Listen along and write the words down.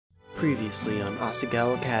Previously on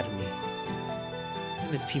Asagao Academy.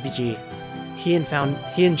 Miss PBG. He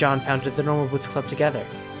and John founded the Normal Boots Club together.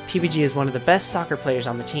 PBG is one of the best soccer players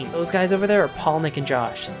on the team. Those guys over there are Paul, Nick, and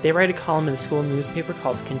Josh. They write a column in the school newspaper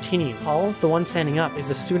called Continue. Paul, the one standing up, is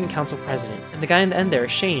the student council president. And the guy in the end there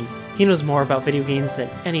is Shane. He knows more about video games than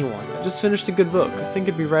anyone. I just finished a good book. I think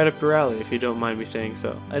it'd be right up your alley if you don't mind me saying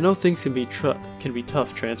so. I know things can be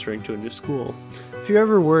tough transferring to a new school. If you're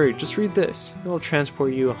ever worried, just read this. It'll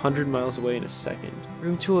transport you 100 miles away in a second.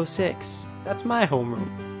 Room 206. That's my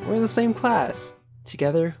homeroom. We're in the same class.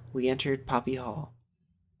 Together, we entered Poppy Hall.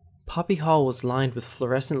 Poppy Hall was lined with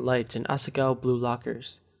fluorescent lights and Asagao blue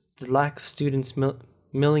lockers. The lack of students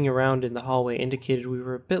milling around in the hallway indicated we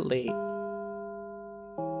were a bit late.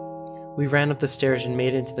 We ran up the stairs and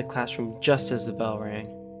made it into the classroom just as the bell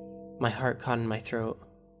rang. My heart caught in my throat.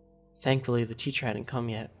 Thankfully, the teacher hadn't come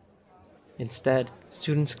yet. Instead,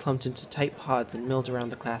 students clumped into tight pods and milled around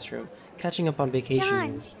the classroom, catching up on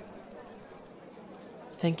vacation news.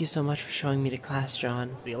 Thank you so much for showing me to class,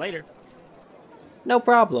 John. See you later. No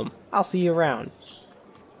problem. I'll see you around.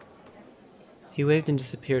 He waved and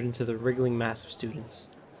disappeared into the wriggling mass of students.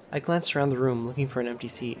 I glanced around the room, looking for an empty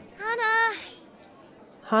seat.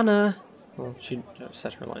 Hana! Well, she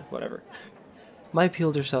said her line, whatever. Mai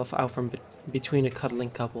peeled herself out from between a cuddling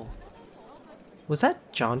couple. Was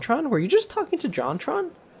that Jontron? Were you just talking to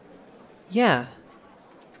Jontron? Yeah.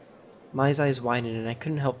 Mai's eyes widened and I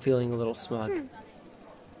couldn't help feeling a little smug.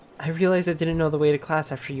 I realized I didn't know the way to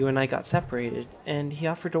class after you and I got separated, and he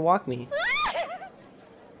offered to walk me.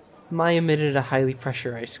 Mai emitted a highly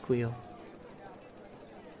pressurized squeal.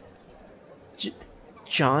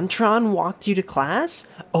 Jontron walked you to class?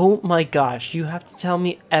 Oh my gosh, you have to tell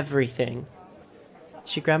me everything.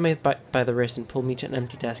 She grabbed me by the wrist and pulled me to an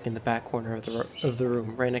empty desk in the back corner of the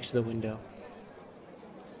room, right next to the window.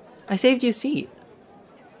 I saved you a seat.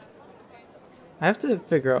 I have to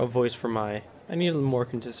figure out a voice for Mai. I need a more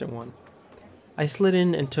consistent one. I slid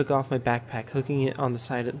in and took off my backpack, hooking it on the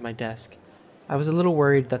side of my desk. I was a little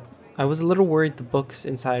worried the books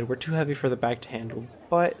inside were too heavy for the bag to handle,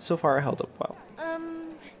 but so far I held up well.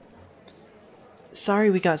 Sorry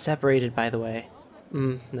we got separated, by the way.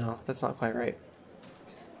 No, that's not quite right.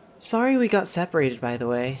 Sorry we got separated, by the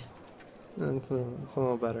way. It's a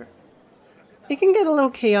little better. It can get a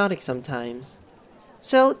little chaotic sometimes.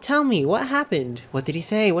 So, tell me, what happened? What did he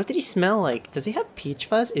say? What did he smell like? Does he have peach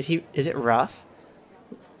fuzz? Is it rough?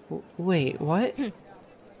 Wait, what?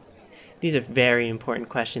 These are very important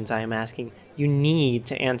questions I am asking. You need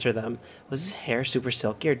to answer them. Was his hair super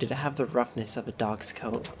silky or did it have the roughness of a dog's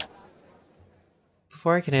coat?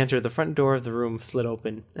 Before I could answer, the front door of the room slid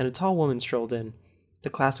open, and a tall woman strolled in. The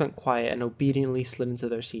class went quiet and obediently slid into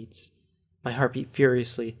their seats. My heart beat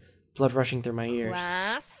furiously, blood rushing through my ears.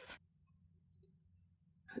 Class?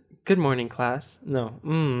 Good morning, class. No.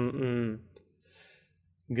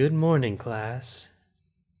 Good morning, class.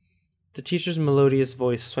 The teacher's melodious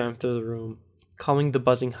voice swam through the room, calming the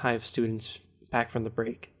buzzing hive of students back from the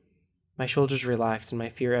break. My shoulders relaxed and my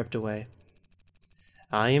fear ebbed away.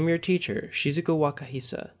 I am your teacher, Shizuka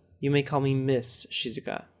Wakahisa. You may call me Miss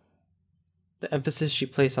Shizuka. The emphasis she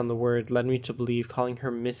placed on the word led me to believe calling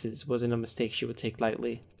her Mrs. wasn't a mistake she would take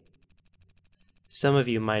lightly. Some of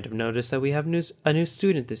you might have noticed that we have a new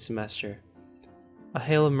student this semester. A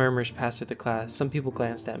hail of murmurs passed through the class. Some people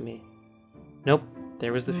glanced at me. Nope,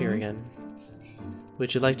 there was the fear again.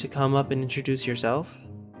 Would you like to come up and introduce yourself?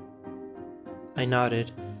 I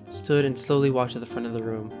nodded, stood and slowly walked to the front of the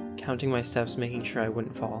room, counting my steps, making sure I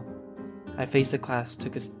wouldn't fall. I faced the class,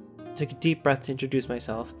 took a deep breath to introduce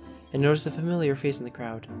myself, and noticed a familiar face in the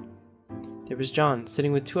crowd. There was John,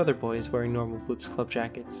 sitting with two other boys wearing Normal Boots Club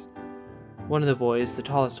jackets. One of the boys, the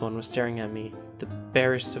tallest one, was staring at me, the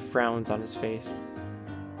barest of frowns on his face.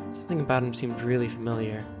 Something about him seemed really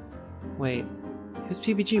familiar. Wait, he was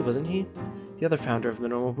PBG, wasn't he? The other founder of the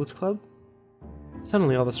Normal Boots Club?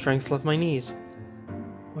 Suddenly all the strength left my knees.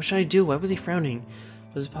 What should I do? Why was he frowning?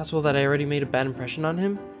 Was it possible that I already made a bad impression on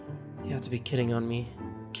him? You have to be kidding on me.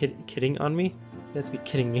 Kidding on me? You have to be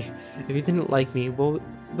kidding me. If he didn't like me, well,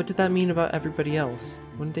 what did that mean about everybody else?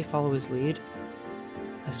 Wouldn't they follow his lead?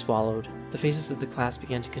 I swallowed. The faces of the class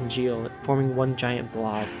began to congeal, forming one giant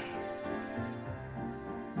blob.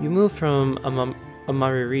 You moved from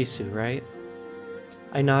Amaririsu, right?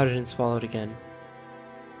 I nodded and swallowed again.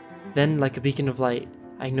 Then, like a beacon of light,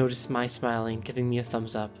 I noticed Mai smiling, giving me a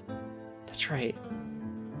thumbs up. That's right.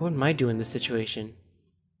 What would Mai do in this situation?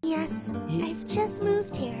 Yes, I've just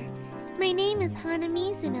moved here. My name is Hana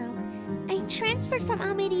Mizuno. I transferred from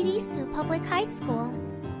Amaririsu Public High School.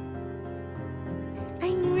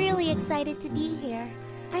 I'm really excited to be here.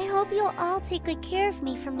 I hope you'll all take good care of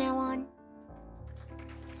me from now on.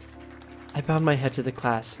 I bowed my head to the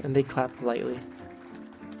class, and they clapped politely.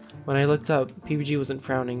 When I looked up, PBG wasn't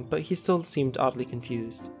frowning, but he still seemed oddly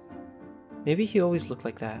confused. Maybe he always looked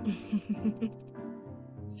like that.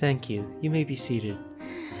 Thank you. You may be seated.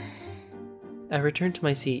 I returned to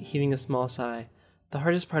my seat, heaving a small sigh. The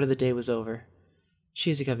hardest part of the day was over.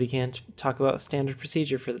 Shizuka began to talk about standard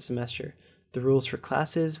procedure for the semester, the rules for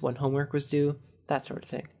classes, when homework was due, that sort of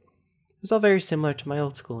thing. It was all very similar to my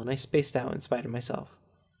old school, and I spaced out in spite of myself.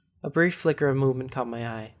 A brief flicker of movement caught my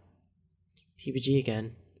eye. PBG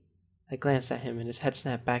again. I glanced at him, and his head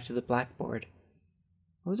snapped back to the blackboard.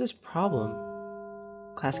 What was his problem?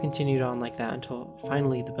 Class continued on like that until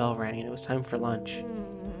finally the bell rang and it was time for lunch.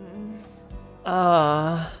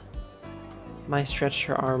 Mai stretched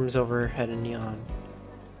her arms over her head and yawned.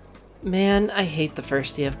 Man, I hate the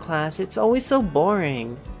first day of class. It's always so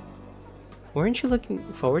boring. Weren't you looking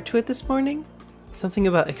forward to it this morning? Something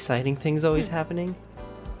about exciting things always happening?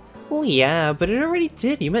 Well, yeah, but it already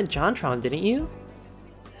did. You met Jontron, didn't you?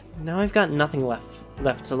 Now I've got nothing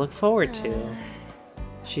left to look forward to.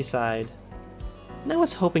 She sighed. And I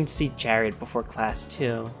was hoping to see Jared before class,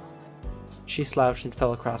 too. She slouched and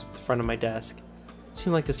fell across the front of my desk. It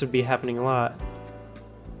seemed like this would be happening a lot.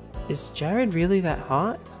 Is Jared really that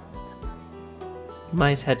hot?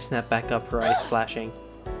 Mai's head snapped back up, her eyes flashing.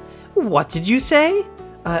 What did you say?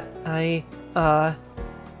 If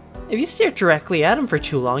you stare directly at him for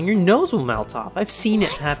too long, your nose will melt off. I've seen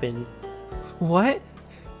it happen. What?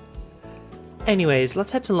 Anyways,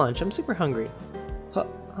 let's head to lunch. I'm super hungry.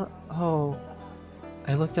 Oh.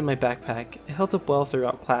 I looked at my backpack. It held up well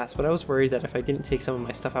throughout class, but I was worried that if I didn't take some of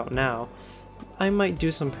my stuff out now, I might do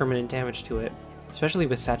some permanent damage to it, especially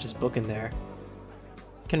with Satch's book in there.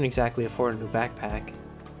 Couldn't exactly afford a new backpack.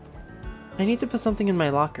 I need to put something in my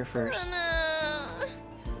locker first.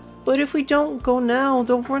 But if we don't go now,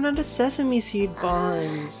 they'll run out of sesame seed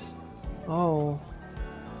buns. Oh.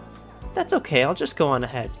 That's okay, I'll just go on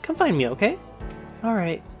ahead. Come find me, okay?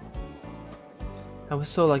 Alright. I was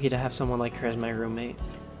so lucky to have someone like her as my roommate.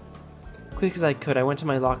 Quick as I could, I went to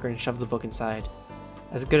my locker and shoved the book inside.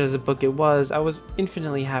 As good as a book it was, I was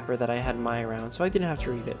infinitely happier that I had Mai around, so I didn't have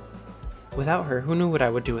to read it. Without her, who knew what I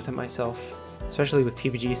would do with it myself, especially with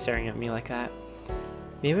PBG staring at me like that.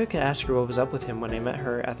 Maybe I could ask her what was up with him when I met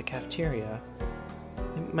her at the cafeteria.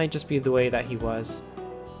 It might just be the way that he was.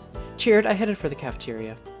 Cheered, I headed for the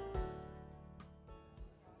cafeteria.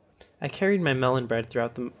 I carried my melon bread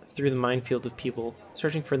through the minefield of people,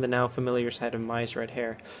 searching for the now familiar sight of Mai's red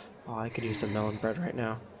hair. Oh, I could use some melon bread right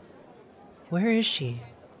now. Where is she?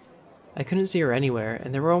 I couldn't see her anywhere,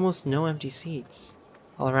 and there were almost no empty seats.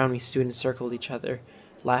 All around me, students circled each other,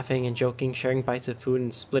 laughing and joking, sharing bites of food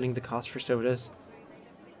and splitting the cost for sodas.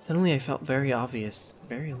 Suddenly I felt very obvious,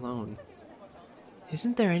 very alone.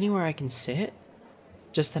 Isn't there anywhere I can sit?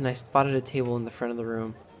 Just then I spotted a table in the front of the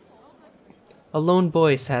room. A lone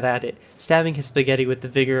boy sat at it, stabbing his spaghetti with the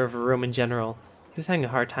vigor of a Roman general. He was having a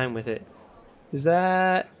hard time with it. Is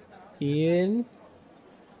that Ian?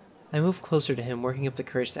 I moved closer to him, working up the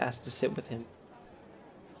courage to ask to sit with him.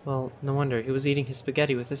 Well, no wonder, he was eating his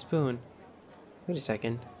spaghetti with a spoon. Wait a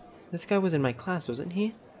second. This guy was in my class, wasn't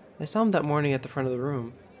he? I saw him that morning at the front of the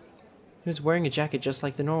room. He was wearing a jacket just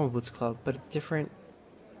like the Normal Boots Club, but different.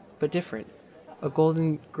 A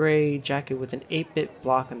golden gray jacket with an 8-bit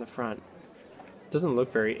block on the front. Doesn't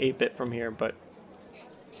look very 8-bit from here, but...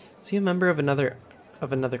 Was he a member of another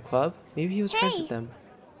club? Maybe he was friends with them.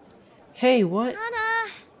 Hey, what?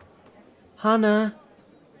 Hana!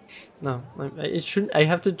 No, it shouldn't. I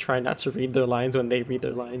have to try not to read their lines when they read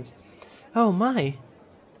their lines. Oh, Mai!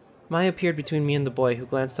 Mai appeared between me and the boy, who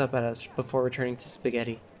glanced up at us before returning to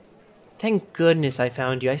spaghetti. Thank goodness I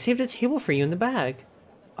found you. I saved a table for you in the bag.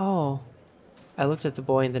 Oh. I looked at the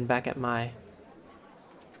boy and then back at Mai.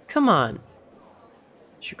 Come on.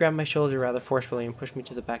 She grabbed my shoulder rather forcefully and pushed me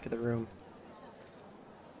to the back of the room.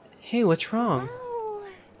 Hey, what's wrong? Oh.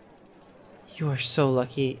 You are so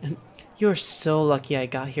lucky. You are so lucky I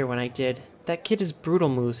got here when I did. That kid is Brutal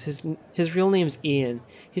Moose. His real name's Ian.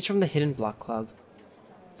 He's from the Hidden Block Club.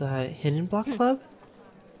 The Hidden Block Club?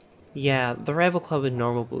 Yeah, the rival club in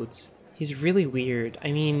Normal Boots. He's really weird.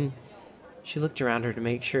 I mean... She looked around her to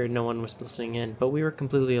make sure no one was listening in, but we were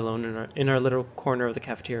completely alone in our little corner of the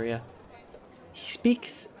cafeteria. He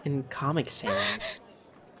speaks in Comic Sans.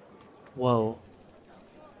 Whoa.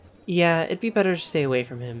 Yeah, it'd be better to stay away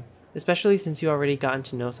from him, especially since you already gotten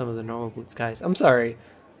to know some of the Normal Boots guys. I'm sorry.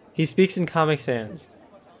 He speaks in Comic Sans.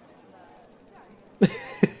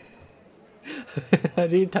 How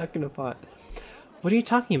do you talk in a pot? What are you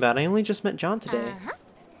talking about? I only just met John today.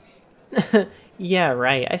 Yeah,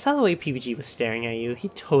 right. I saw the way PBG was staring at you. He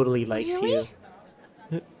totally likes Really?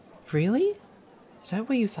 you. Really? Is that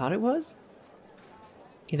what you thought it was?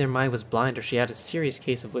 Either Mai was blind or she had a serious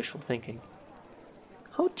case of wishful thinking.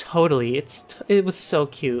 Oh, totally. It was so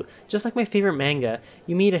cute. Just like my favorite manga.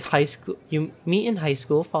 You meet in high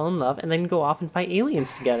school, fall in love, and then go off and fight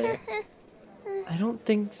aliens together. I don't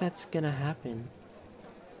think that's gonna happen.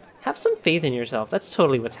 Have some faith in yourself. That's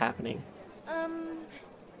totally what's happening.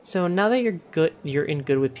 So now that you're in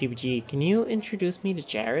good with PBG, can you introduce me to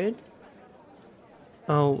Jared?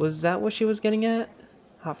 Oh, was that what she was getting at?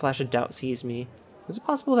 Hot flash of doubt seized me. Was it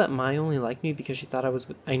possible that Mai only liked me because she thought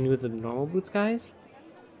I knew the normal boots guys?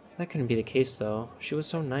 That couldn't be the case though. She was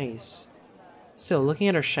so nice. Still, looking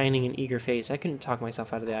at her shining and eager face, I couldn't talk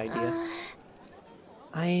myself out of the idea.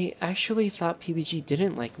 I actually thought PBG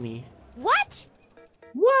didn't like me. What?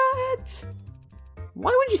 What?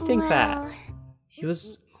 Why would you think that? Well, He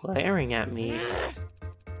was glaring at me.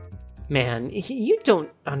 Man, you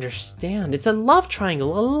don't understand. It's a love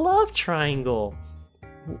triangle. A love triangle.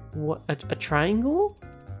 What? A triangle?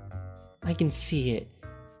 I can see it.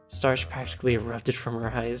 Stars practically erupted from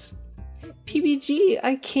her eyes. PBG,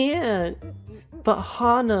 I can't. But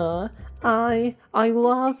Hana, I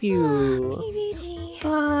love you. PBG.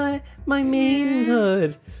 Bye, my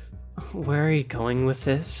maidenhood. Where are you going with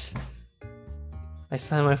this? I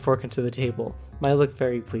slammed my fork into the table. Mai looked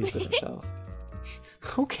very pleased with herself.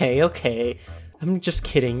 Okay. I'm just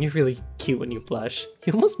kidding. You're really cute when you blush.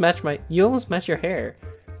 You almost match your hair.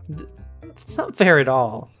 That's not fair at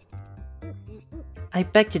all. I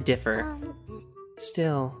beg to differ.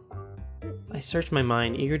 Still, I searched my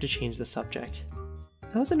mind, eager to change the subject.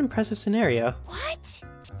 That was an impressive scenario. What?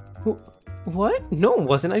 What? No, it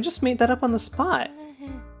wasn't. I just made that up on the spot.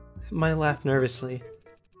 Mai laughed nervously.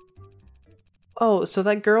 Oh, so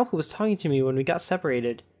that girl who was talking to me when we got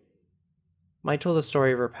separated. Mai told the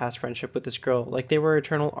story of her past friendship with this girl, like they were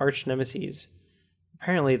eternal arch nemeses.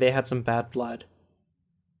 Apparently, they had some bad blood.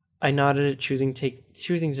 I nodded, choosing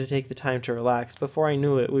to take the time to relax. Before I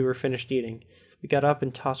knew it, we were finished eating. We got up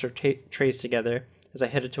and tossed our trays together. As I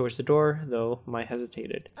headed towards the door, though, Mai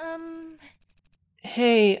hesitated.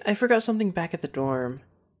 Hey, I forgot something back at the dorm.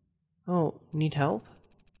 Oh, need help?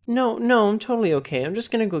 No, I'm totally okay. I'm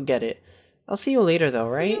just gonna go get it. I'll see you later, though,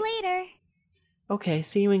 right? See you later. Okay,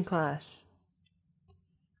 see you in class.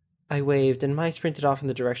 I waved, and Mai sprinted off in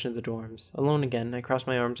the direction of the dorms. Alone again, I crossed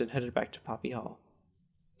my arms and headed back to Poppy Hall.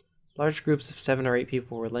 Large groups of 7 or 8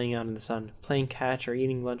 people were laying out in the sun, playing catch or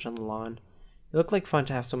eating lunch on the lawn. It looked like fun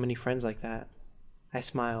to have so many friends like that. I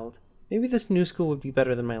smiled. Maybe this new school would be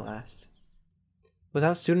better than my last.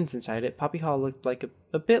 Without students inside it, Poppy Hall looked like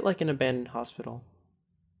a bit like an abandoned hospital.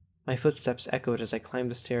 My footsteps echoed as I climbed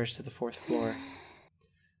the stairs to the 4th floor.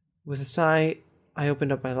 With a sigh, I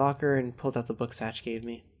opened up my locker and pulled out the book Satch gave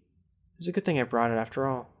me. It was a good thing I brought it after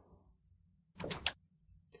all.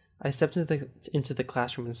 I stepped into the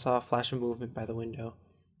classroom and saw a flash of movement by the window.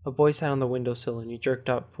 A boy sat on the windowsill and he jerked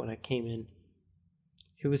up when I came in.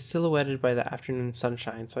 He was silhouetted by the afternoon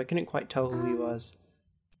sunshine, so I couldn't quite tell who he was.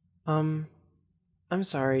 I'm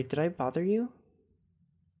sorry, did I bother you?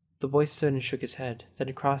 The boy stood and shook his head,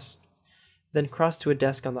 then crossed to a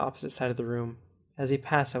desk on the opposite side of the room. As he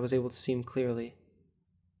passed, I was able to see him clearly.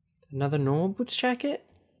 Another Normal Boots jacket?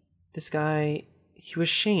 This guy, he was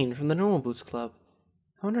Shane from the Normal Boots Club.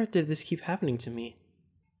 How on earth did this keep happening to me?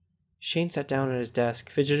 Shane sat down at his desk,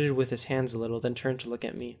 fidgeted with his hands a little, then turned to look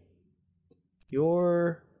at me.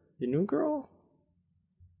 You're the new girl?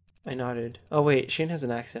 I nodded. Oh wait, Shane has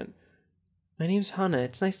an accent. My name's Hana,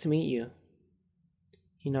 it's nice to meet you.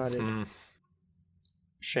 He nodded.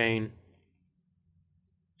 Shane.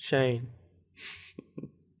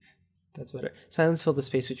 That's better. Silence filled the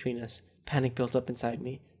space between us. Panic built up inside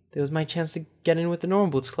me. There was my chance to get in with the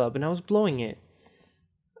Normal Boots Club, and I was blowing it.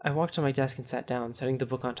 I walked to my desk and sat down, setting the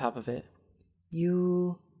book on top of it.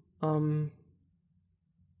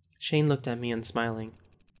 Shane looked at me, unsmiling.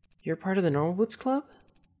 You're part of the Normal Boots Club?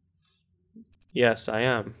 Yes, I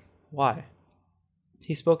am. Why?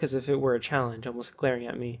 He spoke as if it were a challenge, almost glaring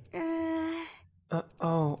at me. I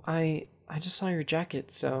just saw your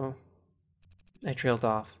jacket, so... I trailed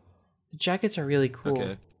off. The jackets are really cool.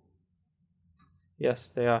 Okay. Yes,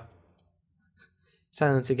 they are.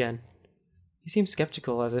 Silence again. He seemed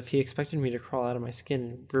skeptical, as if he expected me to crawl out of my skin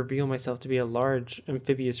and reveal myself to be a large,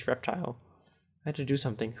 amphibious reptile. I had to do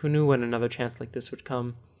something. Who knew when another chance like this would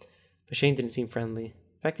come? But Shane didn't seem friendly.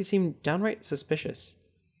 In fact, he seemed downright suspicious.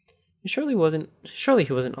 Surely he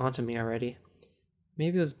wasn't onto me already.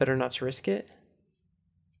 Maybe it was better not to risk it?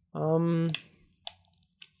 I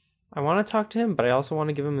want to talk to him, but I also want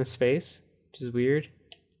to give him his space, which is weird.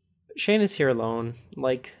 Shane is here alone.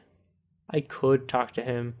 Like, I could talk to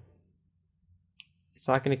him. It's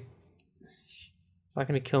not gonna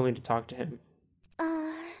kill me to talk to him.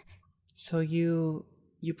 So you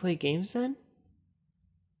play games then?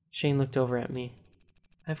 Shane looked over at me.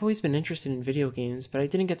 I've always been interested in video games, but I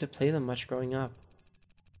didn't get to play them much growing up.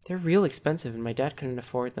 They're real expensive and my dad couldn't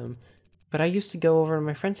afford them, but I used to go over to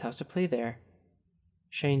my friend's house to play there.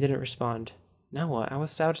 Shane didn't respond. Now what? I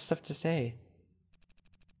was out of stuff to say.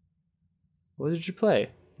 What did you play?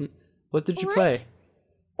 What did you What? play?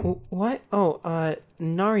 What? Oh,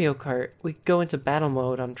 Mario Kart. We go into battle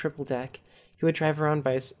mode on triple deck. He would drive around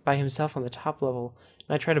by himself on the top level,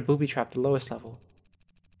 and I try to booby trap the lowest level.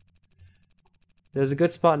 There's a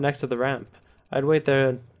good spot next to the ramp. I'd wait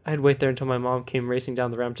there until my mom came racing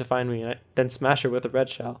down the ramp to find me, and then smash her with a red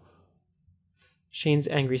shell. Shane's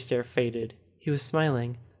angry stare faded. He was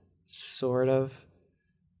smiling. Sort of.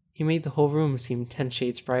 He made the whole room seem 10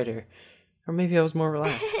 shades brighter. Or maybe I was more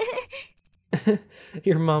relaxed.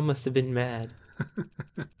 Your mom must have been mad.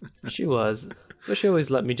 She was, but she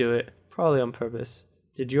always let me do it, probably on purpose.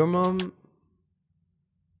 Did your mom?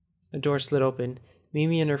 A door slid open.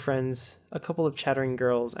 Mimi and her friends, a couple of chattering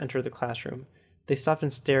girls, entered the classroom. They stopped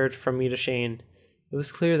and stared from me to Shane. It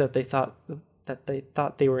was clear that they thought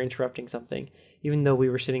they were interrupting something, even though we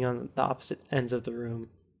were sitting on the opposite ends of the room.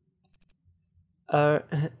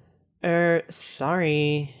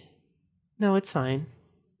 Sorry. No, it's fine.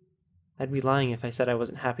 I'd be lying if I said I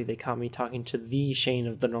wasn't happy they caught me talking to the Shane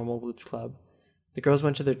of the Normal Boots Club. The girls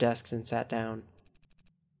went to their desks and sat down.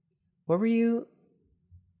 What were you...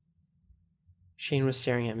 Shane was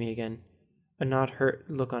staring at me again, a not hurt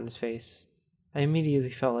look on his face. I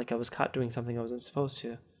immediately felt like I was caught doing something I wasn't supposed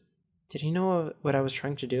to. Did he know what I was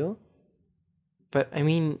trying to do? But, I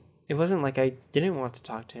mean, it wasn't like I didn't want to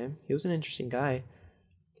talk to him. He was an interesting guy.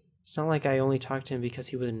 It's not like I only talked to him because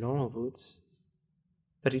he was in Normal Boots.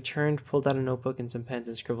 But he turned, pulled out a notebook and some pens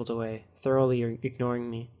and scribbled away, thoroughly ignoring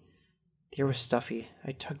me. The air was stuffy.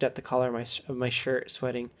 I tugged at the collar of my shirt,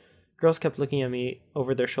 sweating. Girls kept looking at me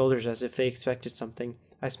over their shoulders as if they expected something.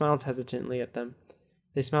 I smiled hesitantly at them.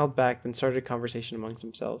 They smiled back, then started a conversation amongst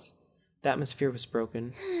themselves. The atmosphere was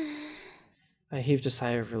broken. I heaved a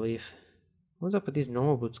sigh of relief. What was up with these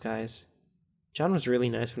Normal Boots guys? John was really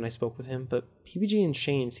nice when I spoke with him, but PBG and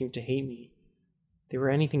Shane seemed to hate me. They were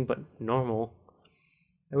anything but normal.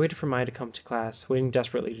 I waited for Mai to come to class, waiting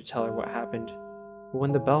desperately to tell her what happened. But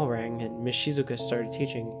when the bell rang and Miss Shizuka started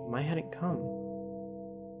teaching, Mai hadn't come.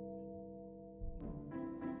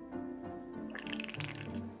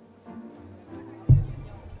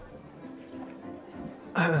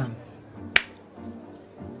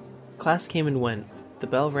 Class came and went. The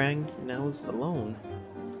bell rang, and I was alone.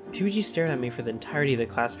 PBG stared at me for the entirety of the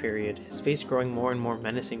class period, his face growing more and more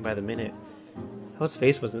menacing by the minute. How his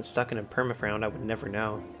face wasn't stuck in a permafrown, I would never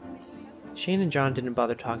know. Shane and John didn't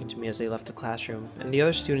bother talking to me as they left the classroom, and the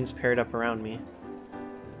other students paired up around me.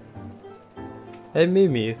 Hey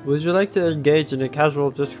Mimi, would you like to engage in a casual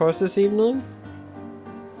discourse this evening?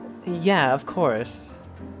 Yeah, of course.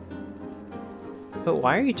 But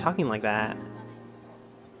why are you talking like that?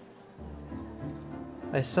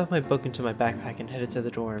 I stuffed my book into my backpack and headed to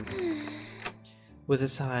the dorm. With a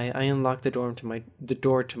sigh, I unlocked the door to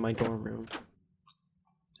my dorm room.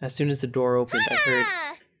 As soon as the door opened, I heard...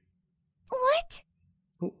 What?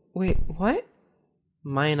 Wait, what?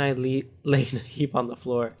 Mai and I lay in a heap on the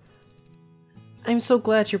floor. I'm so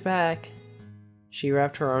glad you're back. She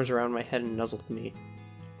wrapped her arms around my head and nuzzled me.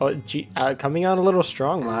 Oh, gee, coming out a little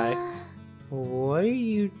strong, Mai. What are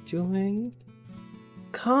you doing?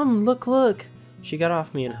 Come, look! She got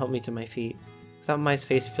off me and helped me to my feet. Without Mai's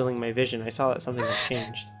face filling my vision, I saw that something had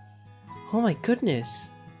changed. Oh my goodness!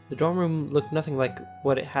 The dorm room looked nothing like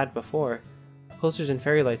what it had before. Posters and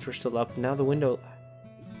fairy lights were still up, and now the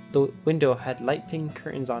window had light pink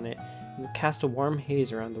curtains on it and cast a warm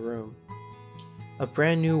haze around the room. A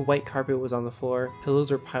brand new white carpet was on the floor, pillows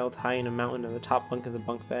were piled high in a mountain on the top bunk of the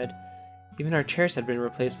bunk bed. Even our chairs had been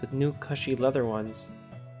replaced with new cushy leather ones.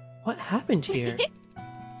 What happened here?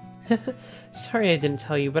 Sorry I didn't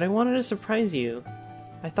tell you, but I wanted to surprise you.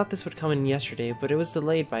 I thought this would come in yesterday, but it was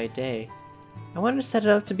delayed by a day. I wanted to set it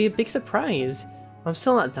up to be a big surprise. I'm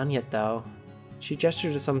still not done yet, though. She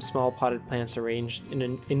gestured to some small potted plants arranged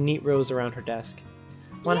in neat rows around her desk.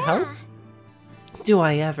 Want to help? Do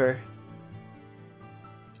I ever?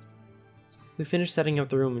 We finished setting up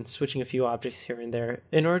the room and switching a few objects here and there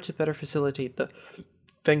in order to better facilitate the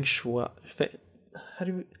feng shui.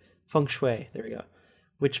 Feng shui. There we go.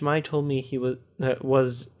 Which Mai told me he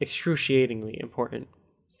was excruciatingly important.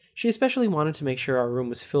 She especially wanted to make sure our room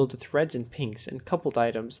was filled with reds and pinks and coupled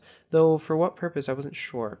items, though for what purpose I wasn't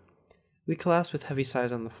sure. We collapsed with heavy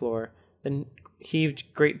sighs on the floor, then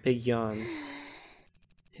heaved great big yawns.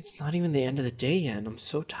 It's not even the end of the day yet, I'm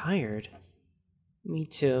so tired. Me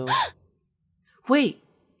too. Wait!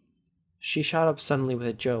 She shot up suddenly with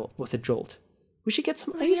a jolt. We should get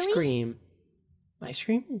some ice cream. Ice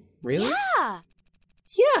cream? Really? Yeah!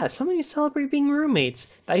 Yeah, something to celebrate being roommates.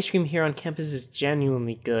 The ice cream here on campus is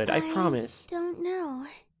genuinely good, I promise. Don't know.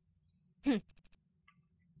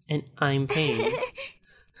 And I'm paying.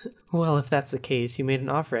 Well, if that's the case, you made an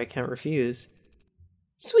offer I can't refuse.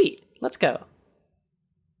 Sweet, let's go.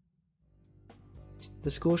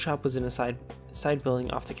 The school shop was in a side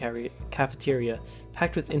building off the cafeteria,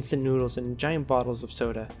 packed with instant noodles and giant bottles of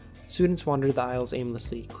soda. Students wandered the aisles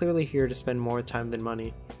aimlessly, clearly here to spend more time than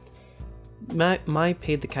money. Mai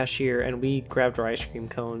paid the cashier and we grabbed our ice cream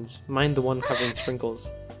cones, mine the one covering sprinkles.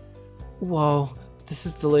 Whoa, this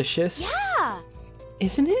is delicious. Yeah!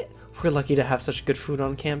 Isn't it? We're lucky to have such good food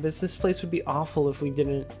on campus. This place would be awful if we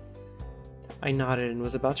didn't. I nodded and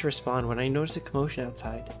was about to respond when I noticed a commotion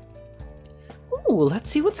outside. Ooh, let's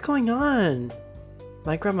see what's going on.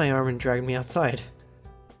 Mike grabbed my arm and dragged me outside.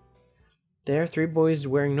 There, 3 boys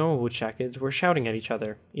wearing normal boot jackets were shouting at each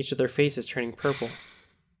other, each of their faces turning purple.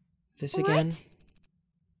 This again?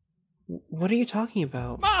 What are you talking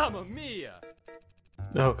about? Mamma mia!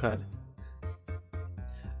 Oh god.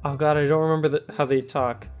 Oh god, I don't remember how they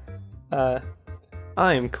talk. I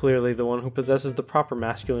am clearly the one who possesses the proper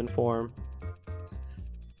masculine form.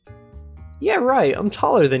 Yeah, right, I'm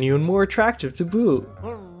taller than you and more attractive to boot.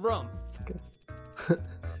 Rump.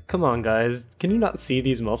 Come on, guys, can you not see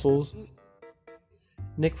these muscles?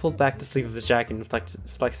 Nick pulled back the sleeve of his jacket and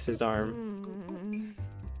flexed his arm.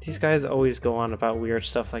 These guys always go on about weird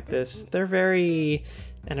stuff like this. They're very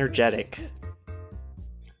energetic.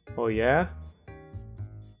 Oh yeah?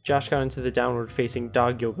 Josh got into the downward-facing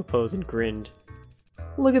dog yoga pose and grinned.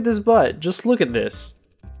 Look at this butt! Just look at this!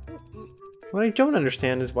 What I don't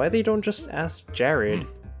understand is why they don't just ask Jared.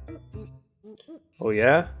 Oh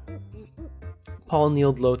yeah? Paul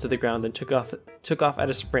kneeled low to the ground and took off at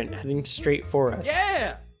a sprint, heading straight for us.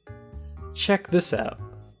 Yeah! Check this out.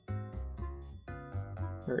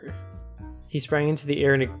 He sprang into the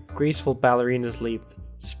air in a graceful ballerina's leap,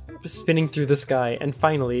 spinning through the sky, and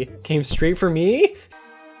finally came straight for me?